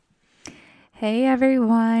Hey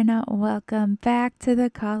everyone, welcome back to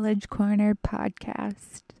the College Corner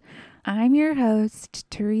podcast. I'm your host,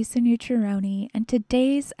 Teresa Nucciaroni, and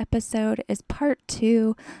today's episode is part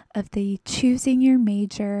 2 of the Choosing Your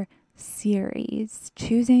Major series,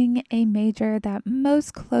 choosing a major that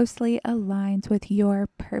most closely aligns with your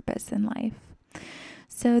purpose in life.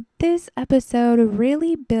 So this episode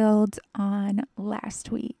really builds on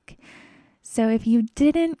last week. So if you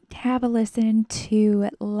didn't have a listen to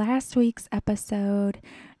last week's episode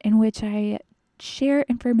in which I share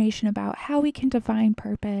information about how we can define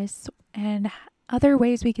purpose and other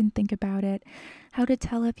ways we can think about it, how to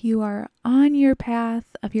tell if you are on your path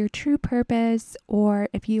of your true purpose or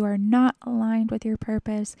if you are not aligned with your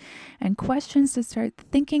purpose, and questions to start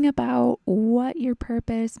thinking about what your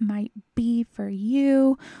purpose might be for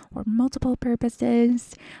you or multiple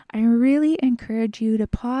purposes, I really encourage you to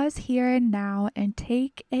pause here and now and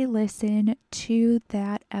take a listen to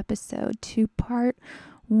that episode, to part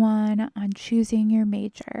 1 on choosing your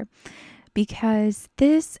major. Because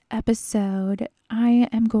this episode, I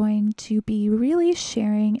am going to be really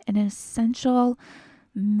sharing an essential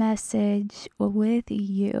message with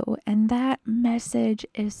you. And that message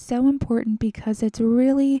is so important because it's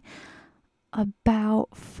really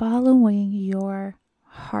about following your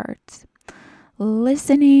heart.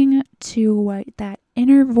 Listening to what that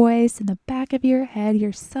inner voice in the back of your head,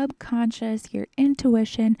 your subconscious, your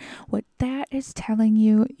intuition, what that is telling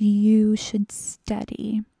you, you should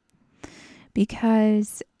study.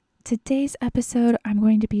 Because today's episode, I'm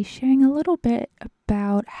going to be sharing a little bit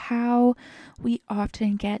about how we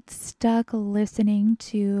often get stuck listening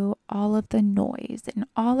to all of the noise and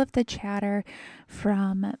all of the chatter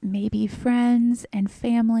from maybe friends and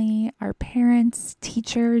family, our parents,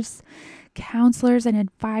 teachers, counselors and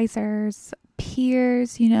advisors,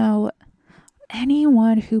 peers,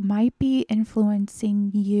 anyone who might be influencing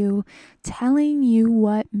you, telling you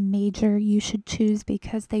what major you should choose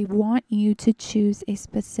because they want you to choose a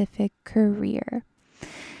specific career.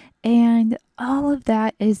 And all of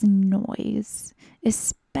that is noise,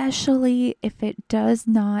 especially if it does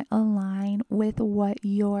not align with what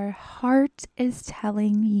your heart is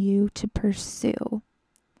telling you to pursue.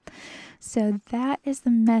 So that is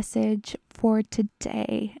the message for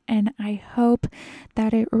today, and I hope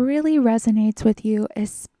that it really resonates with you,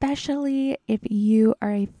 especially if you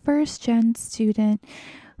are a first-gen student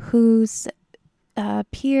whose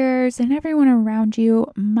peers and everyone around you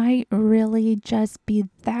might really just be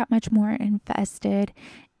that much more invested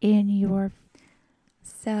in your.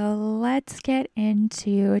 So let's get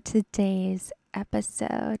into today's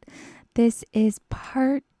episode. This is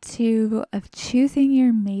part 2 of choosing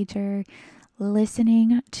your major,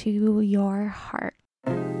 listening to your heart.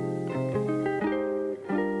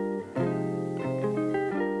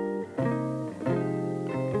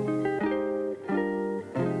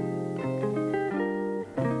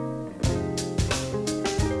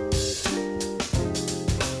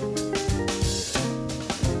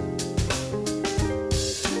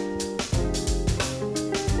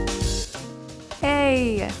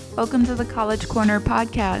 Hey, welcome to the College Corner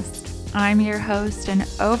podcast. I'm your host and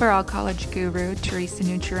overall college guru, Teresa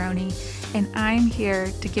Nucciaroni, and I'm here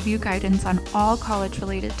to give you guidance on all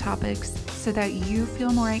college-related topics so that you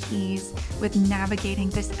feel more at ease with navigating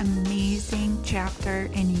this amazing chapter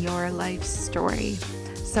in your life story.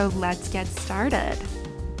 So let's get started.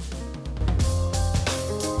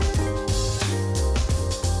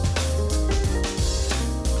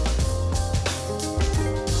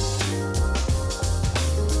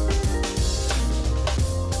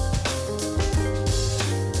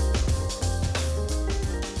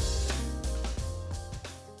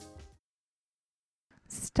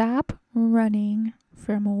 Stop running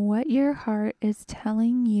from what your heart is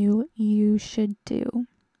telling you you should do.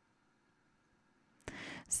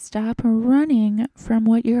 Stop running from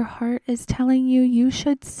what your heart is telling you you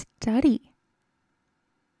should study.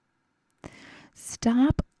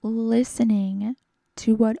 Stop listening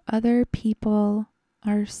to what other people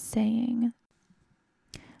are saying.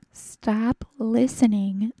 Stop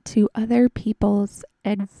listening to other people's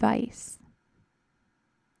advice.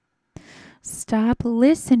 Stop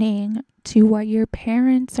listening to what your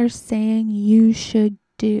parents are saying you should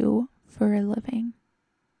do for a living.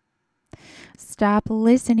 Stop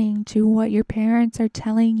listening to what your parents are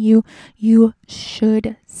telling you you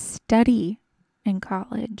should study in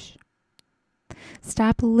college.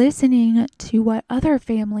 Stop listening to what other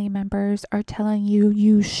family members are telling you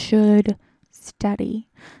you should study.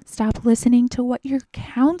 Stop listening to what your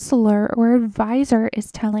counselor or advisor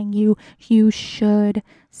is telling you you should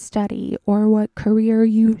study or what career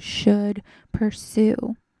you should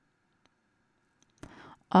pursue.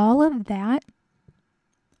 all of that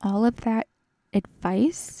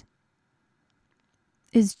advice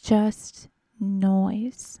is just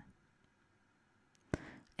noise.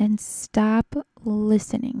 And stop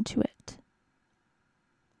listening to it.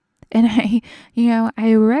 And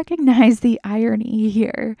I recognize the irony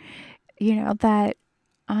here, that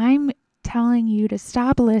I'm telling you to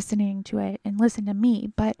stop listening to it and listen to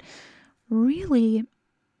me. But really,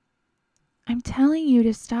 I'm telling you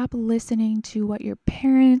to stop listening to what your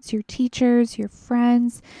parents, your teachers, your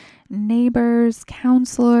friends, neighbors,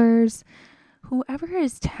 counselors, whoever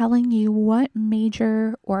is telling you what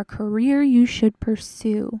major or career you should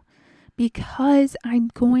pursue, because I'm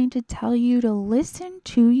going to tell you to listen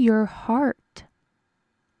to your heart.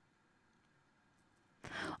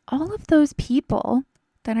 All of those people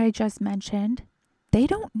that I just mentioned, they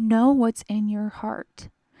don't know what's in your heart.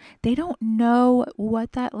 They don't know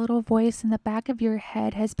what that little voice in the back of your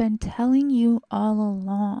head has been telling you all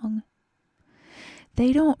along.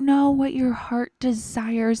 They don't know what your heart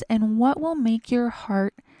desires and what will make your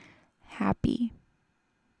heart happy.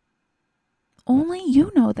 Only you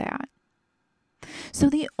know that. So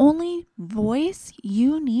the only voice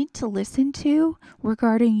you need to listen to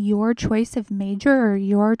regarding your choice of major or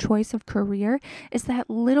your choice of career is that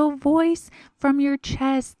little voice from your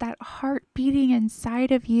chest, that heart beating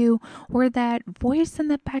inside of you, or that voice in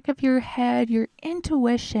the back of your head, your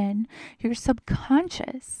intuition, your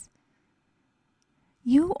subconscious.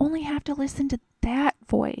 You only have to listen to that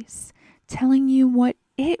voice telling you what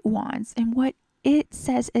it wants and what it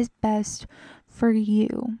says is best for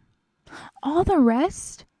you. All the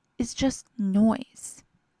rest is just noise.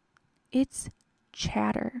 It's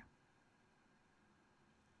chatter.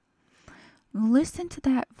 Listen to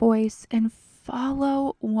that voice and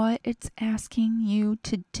follow what it's asking you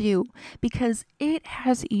to do, because it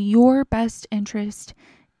has your best interest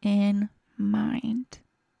in mind.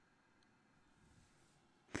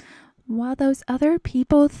 While those other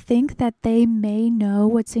people think that they may know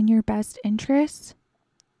what's in your best interest,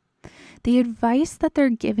 the advice that they're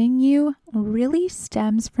giving you really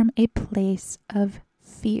stems from a place of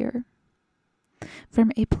fear,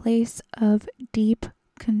 from a place of deep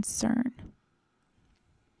concern.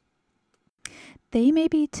 They may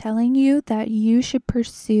be telling you that you should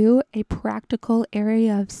pursue a practical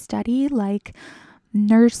area of study like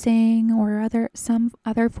nursing or some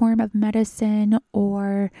other form of medicine,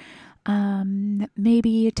 or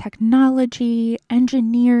maybe technology,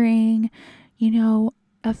 engineering,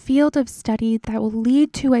 a field of study that will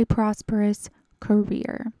lead to a prosperous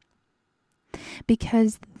career.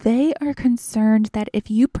 Because they are concerned that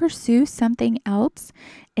if you pursue something else,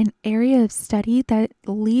 an area of study that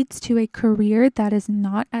leads to a career that is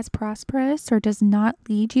not as prosperous or does not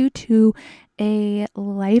lead you to a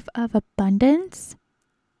life of abundance,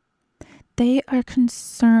 they are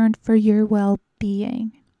concerned for your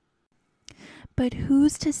well-being. But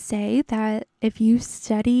who's to say that if you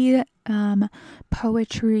study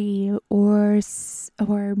poetry or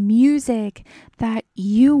music, that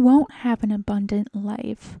you won't have an abundant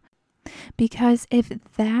life? Because if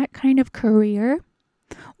that kind of career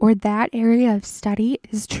or that area of study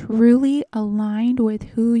is truly aligned with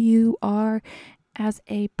who you are as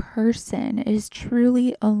a person, is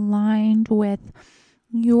truly aligned with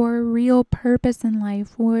your real purpose in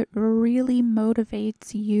life, what really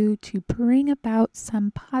motivates you to bring about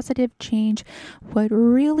some positive change, what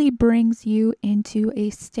really brings you into a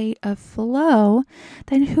state of flow,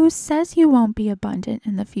 then who says you won't be abundant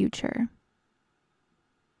in the future?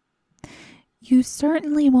 You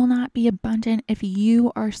certainly will not be abundant if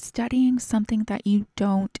you are studying something that you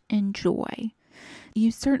don't enjoy.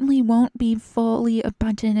 You certainly won't be fully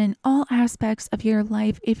abundant in all aspects of your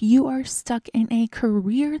life if you are stuck in a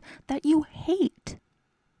career that you hate.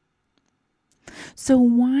 So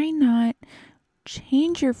why not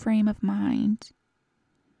change your frame of mind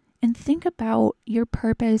and think about your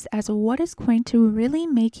purpose as what is going to really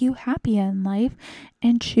make you happy in life,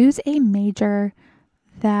 and choose a major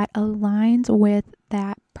that aligns with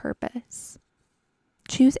that purpose.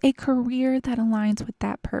 Choose a career that aligns with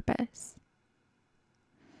that purpose.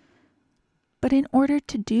 But in order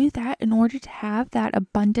to do that, in order to have that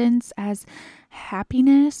abundance as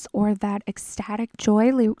happiness or that ecstatic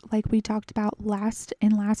joy, like we talked about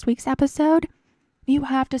in last week's episode, you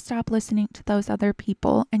have to stop listening to those other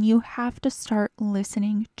people and you have to start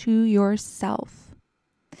listening to yourself.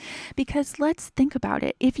 Because let's think about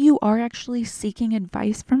it. If you are actually seeking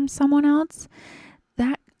advice from someone else,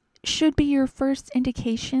 that should be your first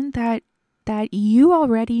indication that you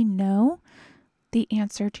already know the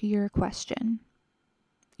answer to your question.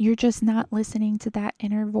 You're just not listening to that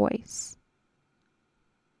inner voice.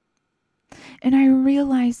 And I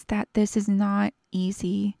realize that this is not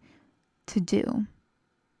easy to do.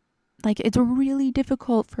 Like, it's really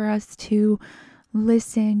difficult for us to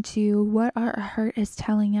listen to what our heart is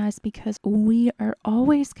telling us because we are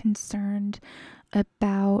always concerned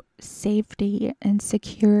about safety and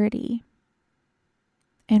security.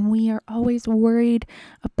 And we are always worried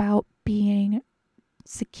about being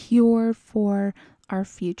secure for our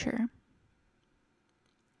future.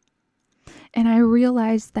 And I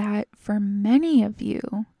realize that for many of you,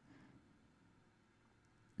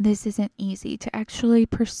 this isn't easy to actually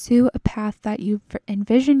pursue a path that you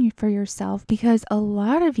envision for yourself, because a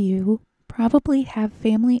lot of you probably have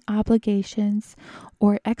family obligations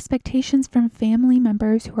or expectations from family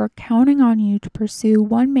members who are counting on you to pursue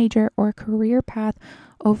one major or career path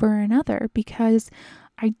over another, because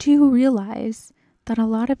I do realize that a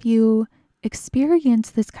lot of you experience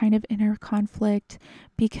this kind of inner conflict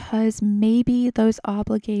because maybe those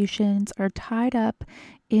obligations are tied up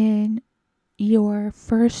in your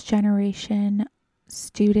first generation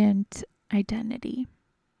student identity.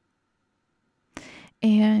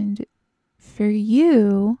 And for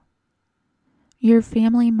you, your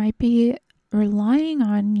family might be relying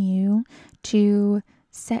on you to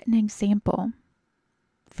set an example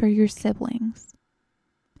for your siblings,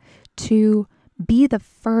 to be the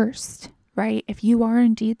first, right? If you are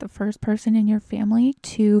indeed the first person in your family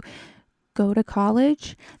to go to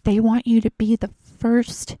college, they want you to be the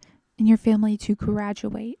first in your family to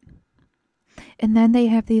graduate. And then they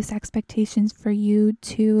have these expectations for you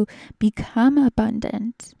to become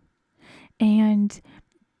abundant and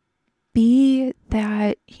be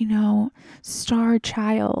that, star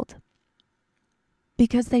child,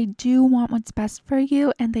 because they do want what's best for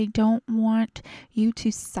you and they don't want you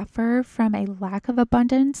to suffer from a lack of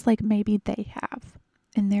abundance like maybe they have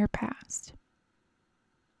in their past.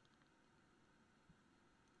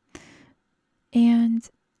 And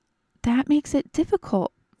that makes it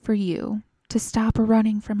difficult for you to stop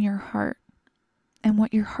running from your heart and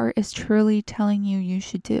what your heart is truly telling you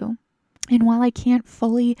should do. And while I can't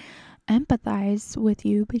fully empathize with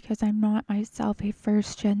you because I'm not myself a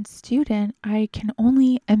first-gen student, I can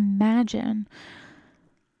only imagine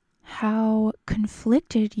how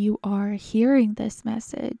conflicted you are hearing this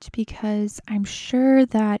message, because I'm sure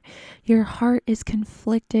that your heart is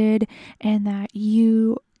conflicted and that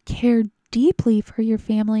you care deeply for your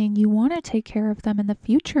family and you want to take care of them in the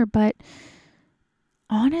future. But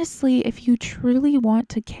honestly, if you truly want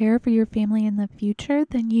to care for your family in the future,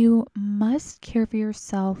 then you must care for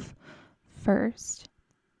yourself first.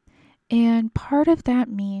 And part of that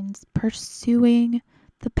means pursuing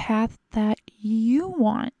the path that you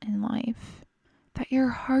want in life, that your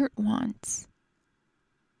heart wants.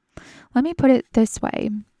 Let me put it this way.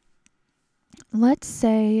 Let's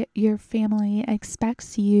say your family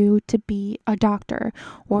expects you to be a doctor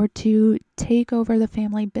or to take over the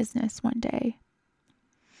family business one day.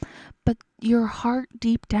 But your heart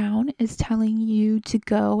deep down is telling you to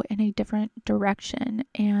go in a different direction.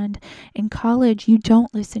 And in college, you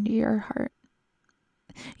don't listen to your heart.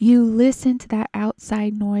 You listen to that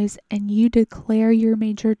outside noise and you declare your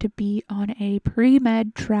major to be on a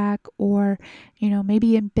pre-med track or,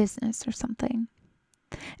 maybe in business or something.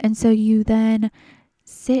 And so you then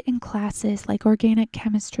sit in classes like organic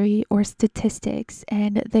chemistry or statistics,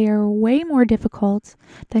 and they are way more difficult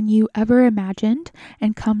than you ever imagined.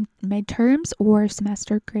 And come midterms or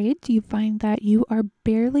semester grades, you find that you are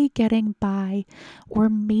barely getting by, or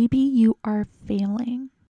maybe you are failing.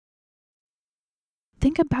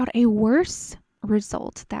 Think about a worse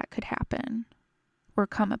result that could happen or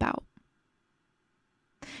come about.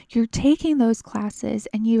 You're taking those classes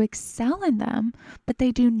and you excel in them, but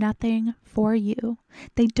they do nothing for you.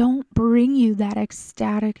 They don't bring you that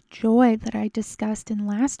ecstatic joy that I discussed in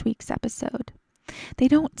last week's episode. They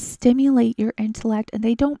don't stimulate your intellect and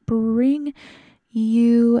they don't bring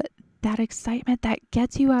you that excitement that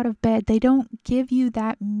gets you out of bed. They don't give you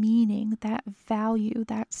that meaning, that value,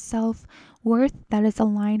 that self-worth that is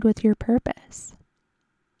aligned with your purpose.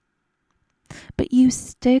 But you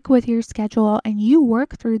stick with your schedule and you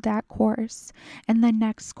work through that course and the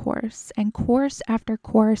next course and course after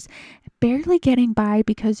course, barely getting by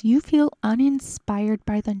because you feel uninspired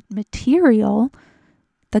by the material,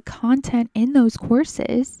 the content in those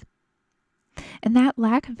courses. And that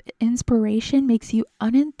lack of inspiration makes you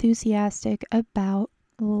unenthusiastic about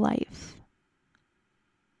life.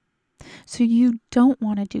 So you don't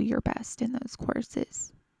want to do your best in those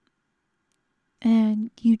courses.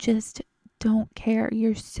 And you just don't care.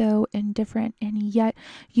 You're so indifferent, and yet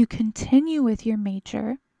you continue with your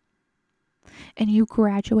major and you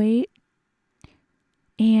graduate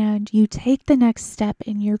and you take the next step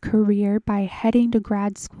in your career by heading to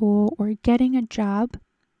grad school or getting a job,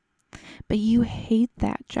 but you hate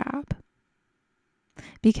that job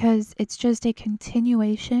because it's just a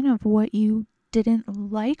continuation of what you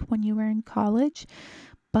didn't like when you were in college.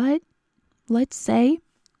 But let's say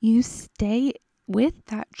you stay with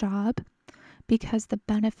that job because the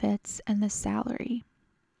benefits and the salary.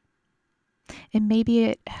 And maybe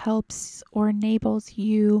it helps or enables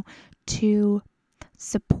you to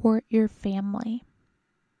support your family.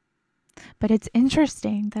 But it's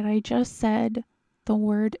interesting that I just said the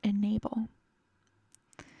word enable.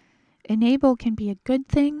 Enable can be a good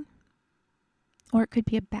thing or it could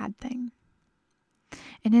be a bad thing.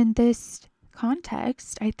 And in this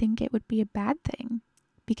context, I think it would be a bad thing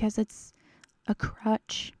because it's a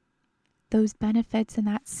crutch. Those benefits and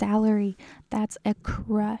that salary, that's a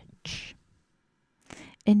crutch.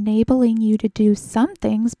 Enabling you to do some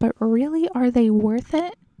things, but really, are they worth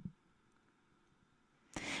it?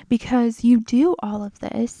 Because you do all of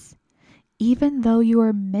this even though you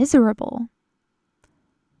are miserable.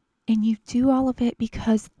 And you do all of it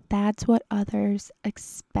because that's what others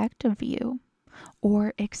expect of you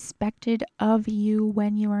or expected of you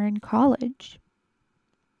when you were in college.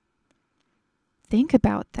 Think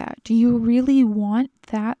about that. Do you really want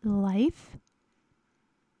that life?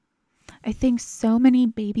 I think so many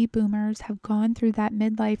baby boomers have gone through that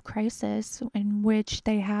midlife crisis in which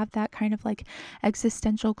they have that kind of like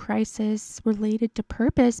existential crisis related to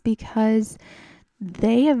purpose because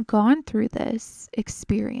they have gone through this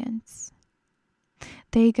experience.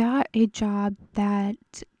 They got a job that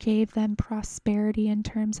gave them prosperity in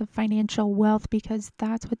terms of financial wealth because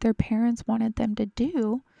that's what their parents wanted them to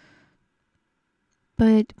do.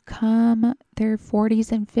 But come their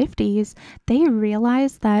 40s and 50s, they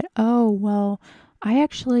realize that, oh, well, I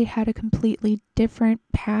actually had a completely different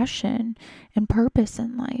passion and purpose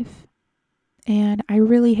in life. And I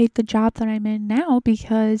really hate the job that I'm in now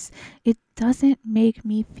because it doesn't make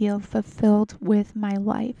me feel fulfilled with my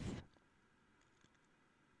life.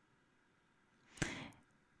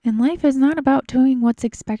 And life is not about doing what's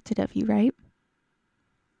expected of you, right?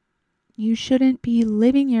 You shouldn't be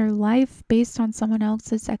living your life based on someone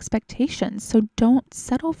else's expectations. So don't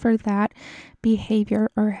settle for that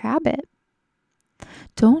behavior or habit.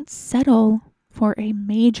 Don't settle for a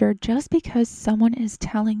major just because someone is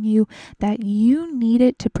telling you that you need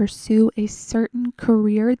it to pursue a certain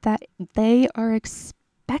career that they are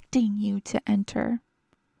expecting you to enter.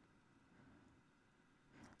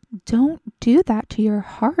 Don't do that to your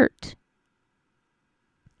heart.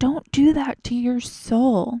 Don't do that to your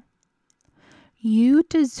soul. You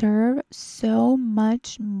deserve so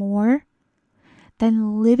much more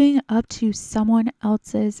than living up to someone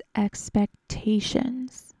else's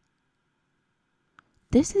expectations.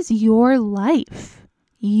 This is your life.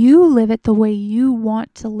 You live it the way you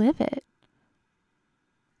want to live it.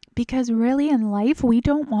 Because really in life, we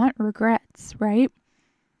don't want regrets, right?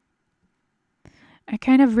 I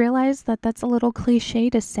kind of realize that that's a little cliche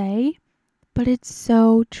to say, but it's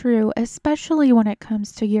so true, especially when it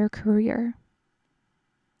comes to your career.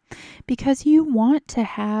 Because you want to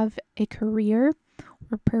have a career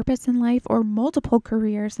or purpose in life or multiple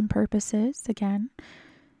careers and purposes, again,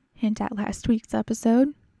 hint at last week's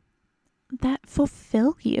episode, that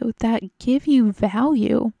fulfill you, that give you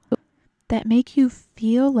value, that make you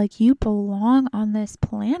feel like you belong on this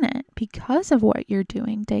planet because of what you're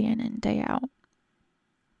doing day in and day out.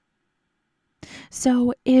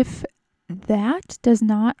 So if that does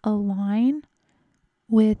not align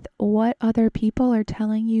with what other people are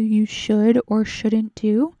telling you you should or shouldn't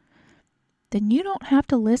do, then you don't have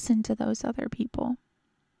to listen to those other people.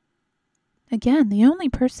 Again, the only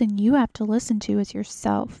person you have to listen to is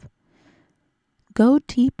yourself. Go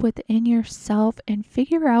deep within yourself and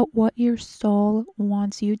figure out what your soul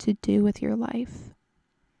wants you to do with your life.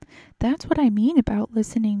 That's what I mean about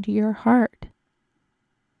listening to your heart.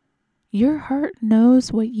 Your heart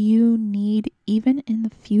knows what you need even in the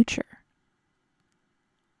future.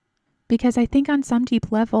 Because I think on some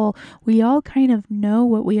deep level, we all kind of know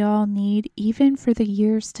what we all need even for the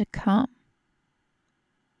years to come.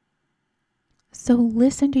 So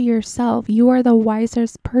listen to yourself. You are the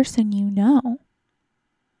wisest person you know.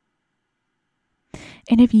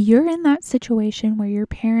 And if you're in that situation where your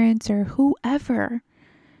parents or whoever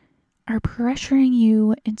are pressuring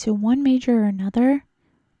you into one major or another,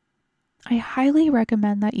 I highly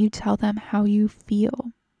recommend that you tell them how you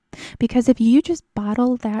feel. Because if you just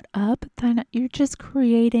bottle that up, then you're just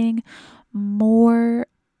creating more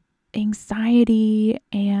anxiety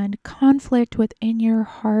and conflict within your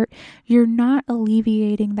heart. You're not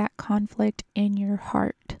alleviating that conflict in your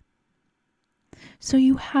heart. So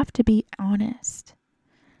you have to be honest.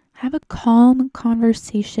 Have a calm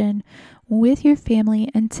conversation with your family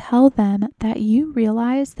and tell them that you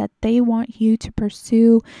realize that they want you to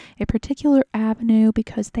pursue a particular avenue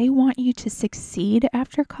because they want you to succeed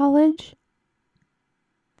after college.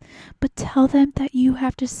 But tell them that you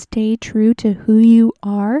have to stay true to who you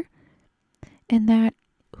are and that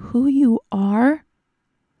who you are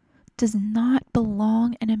does not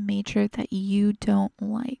belong in a major that you don't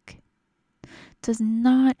like. Does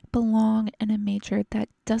not belong in a major that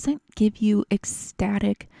doesn't give you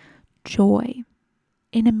ecstatic joy.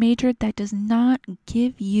 In a major that does not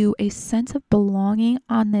give you a sense of belonging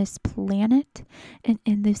on this planet and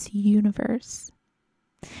in this universe.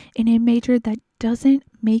 In a major that doesn't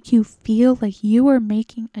make you feel like you are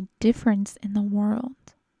making a difference in the world.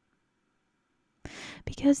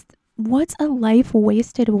 Because what's a life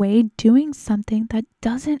wasted away doing something that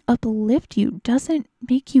doesn't uplift you, doesn't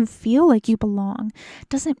make you feel like you belong,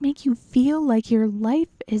 doesn't make you feel like your life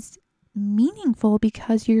is meaningful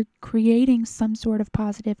because you're creating some sort of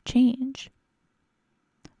positive change?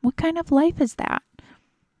 What kind of life is that?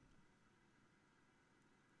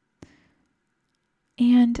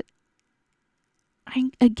 And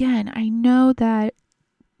I know that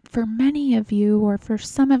for many of you, or for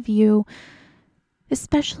some of you,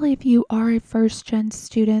 especially if you are a first-gen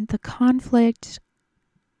student, the conflict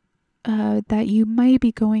that you might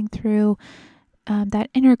be going through, that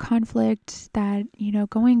inner conflict, that,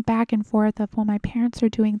 going back and forth of, well, my parents are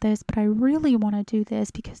doing this, but I really want to do this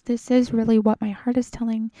because this is really what my heart is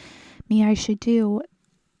telling me I should do.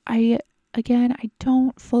 I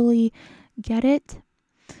don't fully get it.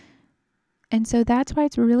 And so that's why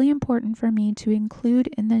it's really important for me to include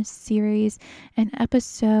in this series an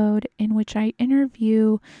episode in which I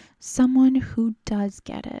interview someone who does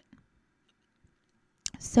get it.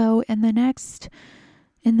 So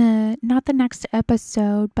not the next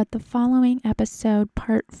episode, but the following episode,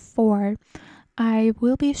 part 4, I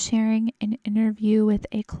will be sharing an interview with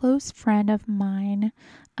a close friend of mine,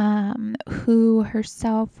 who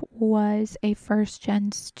herself was a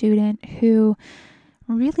first-gen student who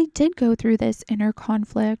really did go through this inner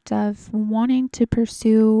conflict of wanting to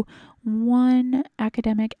pursue one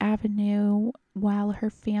academic avenue while her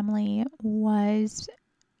family was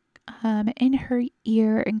in her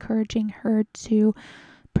ear encouraging her to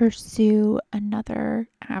pursue another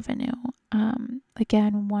avenue.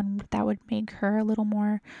 Again, one that would make her a little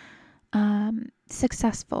more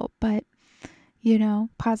successful. But,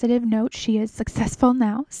 positive note, she is successful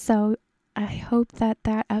now. So I hope that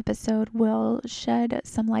episode will shed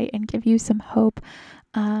some light and give you some hope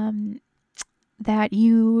that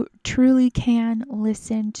you truly can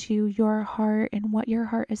listen to your heart and what your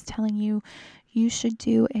heart is telling you should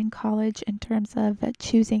do in college in terms of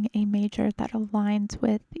choosing a major that aligns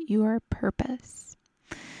with your purpose.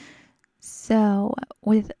 So,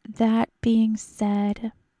 with that being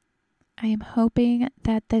said, I am hoping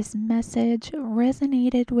that this message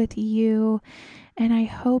resonated with you, and I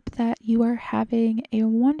hope that you are having a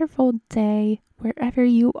wonderful day wherever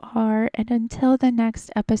you are. And until the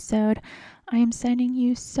next episode, I am sending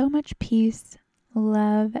you so much peace,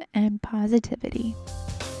 love, and positivity.